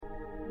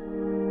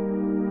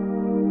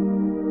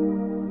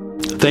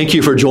Thank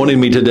you for joining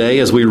me today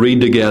as we read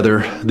together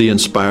the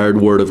inspired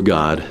Word of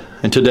God.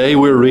 And today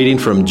we're reading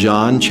from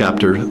John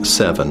chapter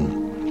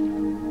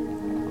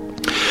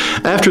 7.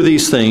 After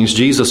these things,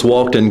 Jesus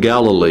walked in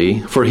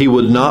Galilee, for he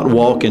would not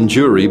walk in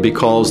Jewry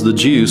because the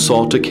Jews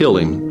sought to kill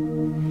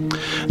him.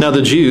 Now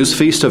the Jews'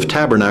 feast of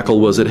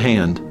tabernacle was at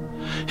hand.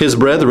 His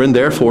brethren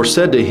therefore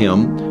said to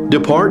him,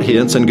 Depart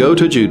hence and go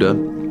to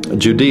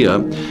Judea,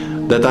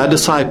 that thy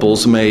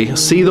disciples may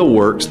see the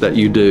works that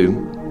you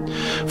do.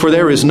 For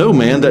there is no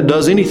man that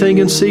does anything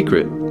in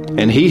secret,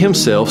 and he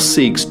himself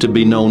seeks to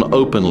be known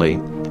openly.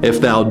 If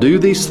thou do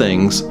these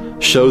things,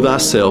 show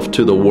thyself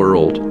to the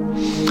world.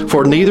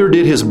 For neither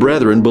did his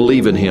brethren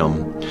believe in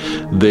him.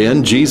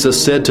 Then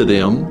Jesus said to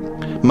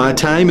them, My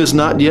time is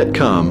not yet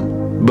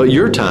come, but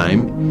your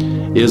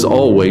time is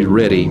always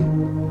ready.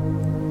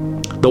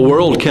 The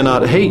world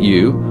cannot hate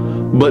you,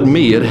 but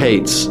me it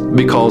hates,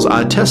 because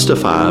I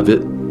testify of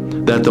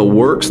it, that the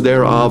works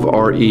thereof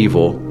are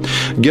evil.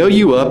 Go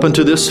you up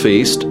unto this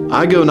feast.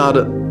 I go not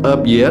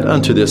up yet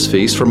unto this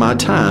feast, for my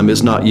time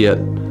is not yet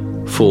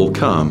full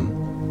come.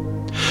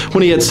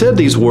 When he had said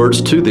these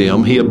words to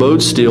them, he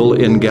abode still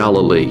in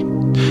Galilee.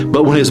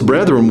 But when his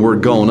brethren were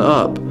gone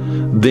up,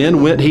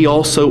 then went he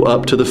also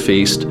up to the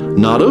feast,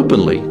 not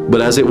openly,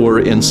 but as it were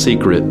in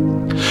secret.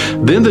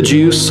 Then the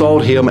Jews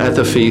sought him at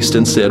the feast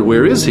and said,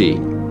 Where is he?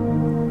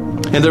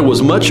 And there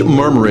was much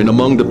murmuring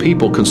among the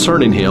people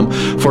concerning him,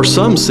 for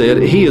some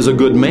said, He is a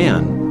good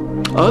man.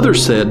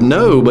 Others said,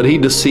 No, but he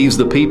deceives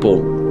the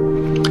people.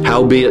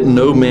 Howbeit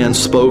no man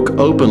spoke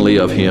openly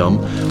of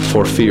him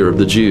for fear of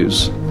the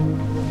Jews.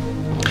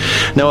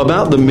 Now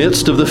about the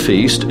midst of the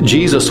feast,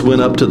 Jesus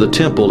went up to the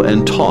temple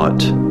and taught.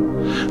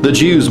 The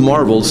Jews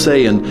marveled,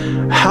 saying,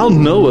 How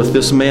knoweth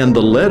this man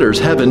the letters,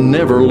 having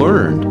never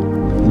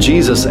learned?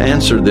 Jesus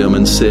answered them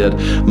and said,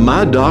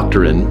 My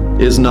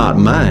doctrine is not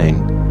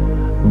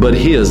mine, but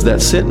his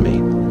that sent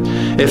me.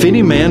 If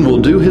any man will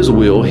do his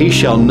will, he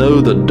shall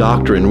know the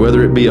doctrine,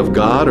 whether it be of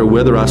God or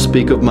whether I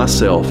speak of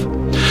myself.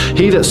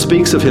 He that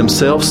speaks of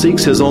himself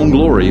seeks his own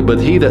glory, but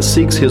he that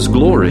seeks his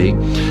glory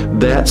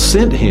that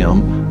sent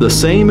him, the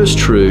same is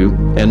true,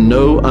 and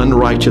no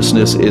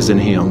unrighteousness is in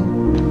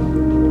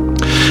him.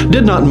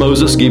 Did not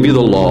Moses give you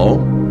the law,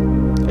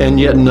 and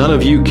yet none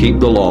of you keep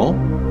the law?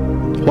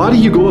 Why do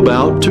you go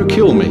about to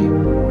kill me?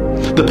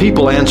 The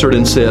people answered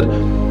and said,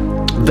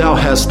 Thou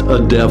hast a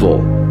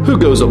devil. Who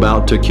goes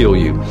about to kill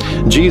you?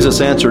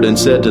 Jesus answered and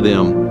said to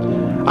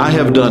them, I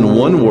have done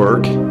one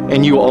work,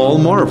 and you all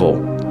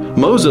marvel.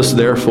 Moses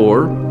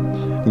therefore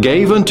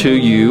gave unto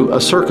you a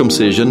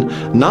circumcision,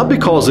 not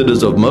because it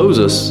is of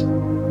Moses,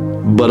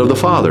 but of the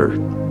Father,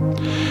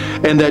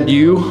 and that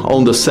you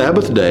on the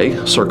Sabbath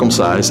day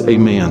circumcise a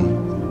man.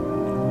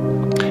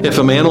 If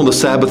a man on the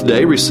Sabbath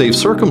day receive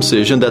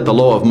circumcision, that the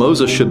law of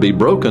Moses should be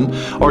broken,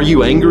 are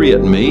you angry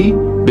at me,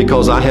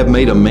 because I have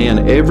made a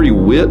man every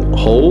whit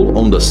whole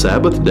on the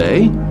Sabbath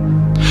day?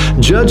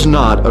 Judge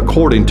not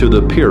according to the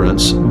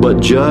appearance, but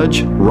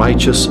judge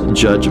righteous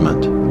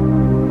judgment.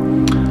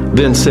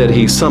 Then said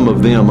he, some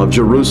of them of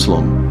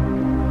Jerusalem,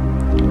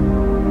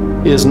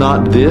 Is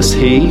not this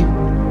he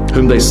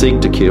whom they seek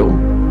to kill?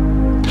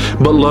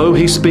 But lo,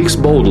 he speaks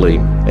boldly,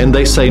 and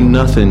they say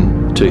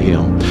nothing to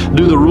him.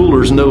 Do the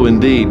rulers know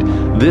indeed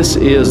this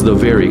is the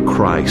very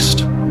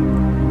Christ?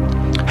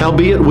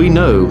 Howbeit we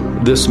know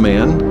this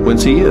man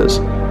whence he is.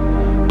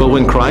 But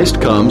when Christ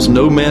comes,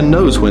 no man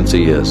knows whence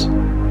he is.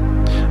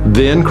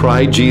 Then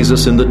cried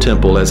Jesus in the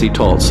temple as he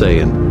taught,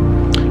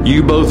 saying,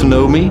 You both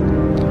know me,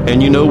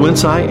 and you know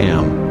whence I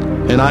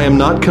am. And I am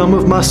not come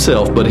of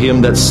myself, but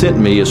him that sent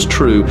me is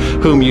true,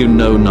 whom you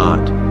know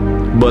not.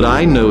 But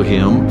I know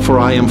him, for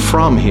I am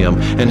from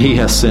him, and he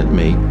has sent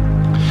me.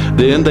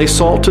 Then they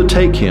sought to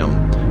take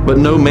him, but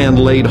no man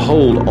laid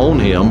hold on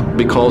him,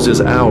 because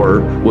his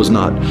hour was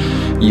not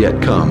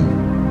yet come.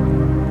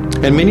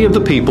 And many of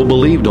the people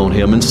believed on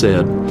him and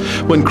said,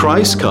 When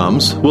Christ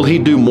comes, will he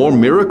do more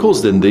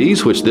miracles than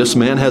these which this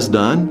man has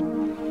done?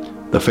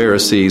 The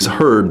Pharisees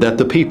heard that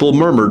the people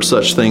murmured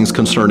such things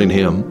concerning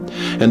him.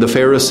 And the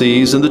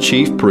Pharisees and the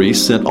chief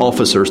priests sent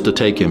officers to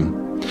take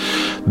him.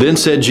 Then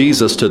said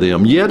Jesus to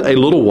them, Yet a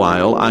little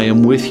while I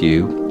am with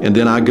you, and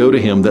then I go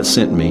to him that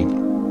sent me.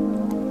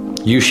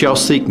 You shall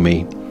seek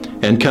me,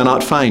 and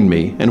cannot find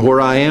me, and where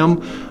I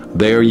am,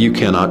 there you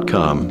cannot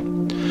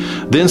come.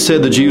 Then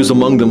said the Jews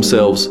among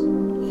themselves,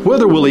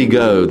 Whither will he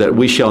go, that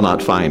we shall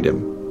not find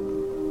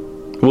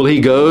him? Will he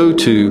go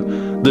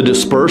to the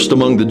dispersed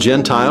among the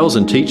Gentiles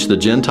and teach the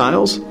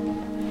Gentiles?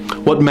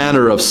 What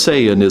manner of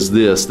saying is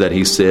this that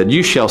he said,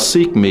 You shall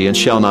seek me and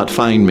shall not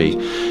find me,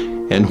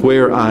 and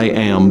where I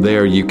am,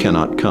 there you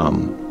cannot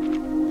come?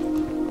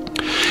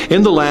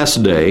 In the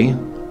last day,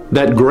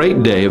 that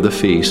great day of the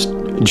feast,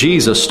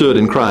 Jesus stood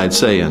and cried,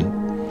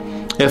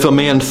 saying, If a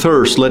man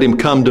thirst, let him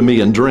come to me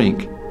and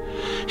drink.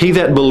 He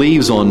that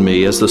believes on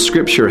me, as the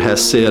Scripture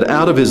has said,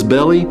 out of his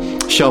belly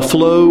shall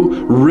flow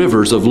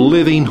rivers of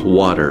living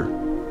water.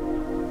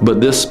 But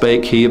this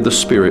spake he of the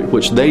Spirit,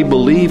 which they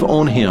believe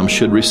on him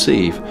should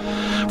receive.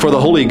 For the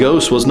Holy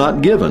Ghost was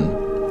not given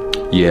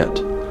yet,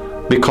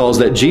 because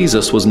that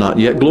Jesus was not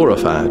yet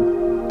glorified.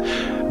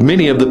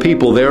 Many of the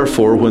people,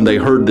 therefore, when they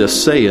heard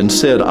this saying,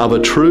 said, "Of a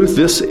truth,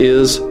 this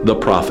is the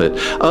prophet."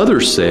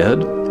 Others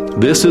said,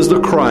 "This is the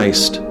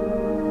Christ."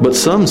 But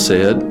some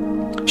said,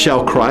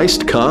 "Shall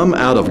Christ come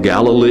out of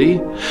Galilee?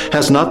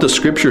 Has not the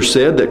Scripture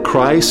said that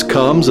Christ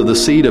comes of the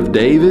seed of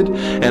David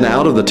and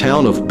out of the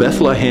town of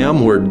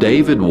Bethlehem where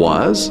David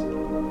was?"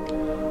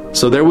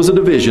 So there was a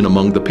division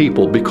among the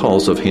people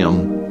because of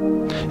him.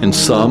 And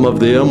some of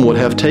them would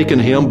have taken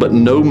him, but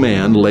no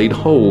man laid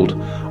hold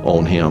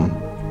on him.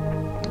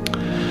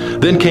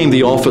 Then came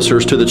the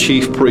officers to the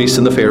chief priests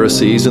and the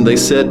Pharisees, and they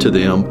said to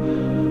them,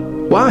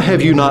 "Why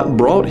have you not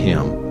brought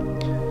him?"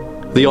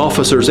 The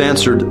officers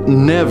answered,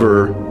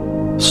 "Never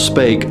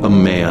spake a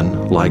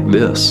man like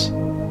this."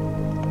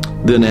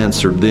 Then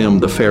answered them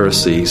the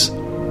Pharisees,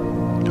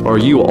 "Are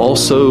you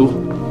also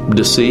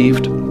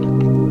deceived?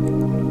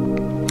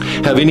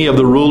 Have any of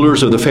the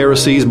rulers of the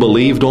Pharisees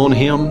believed on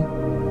him?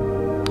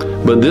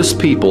 But this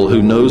people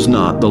who knows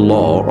not the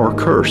law are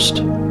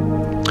cursed."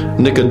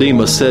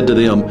 Nicodemus said to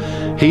them,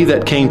 "He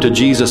that came to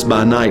Jesus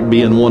by night,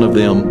 being one of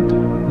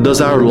them, does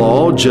our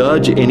law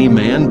judge any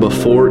man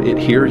before it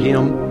hear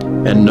him,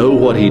 and know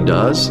what he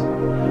does?"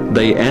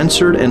 They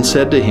answered and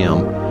said to him,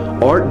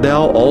 "Art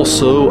thou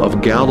also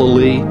of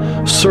Galilee?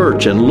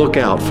 Search and look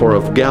out, for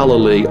of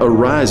Galilee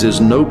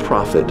arises no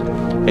prophet."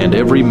 And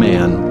every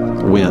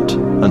man went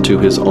unto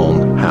his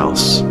own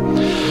house.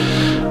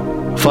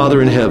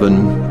 Father in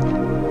heaven,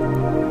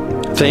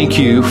 thank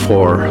you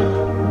for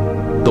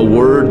the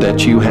word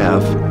that you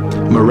have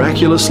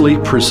miraculously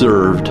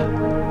preserved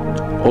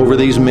over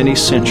these many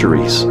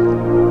centuries,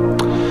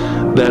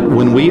 that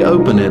when we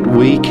open it,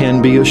 we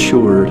can be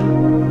assured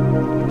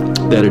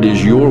that it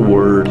is your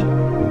word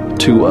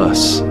to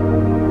us.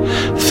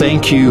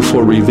 Thank you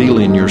for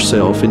revealing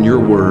yourself in your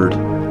word,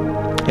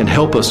 and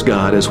help us,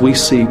 God, as we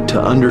seek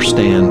to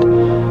understand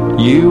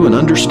you and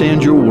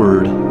understand your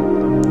word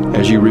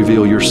as you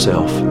reveal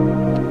yourself.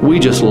 We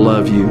just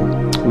love you.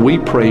 We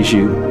praise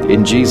you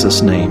in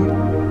Jesus' name.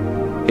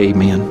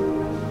 Amen.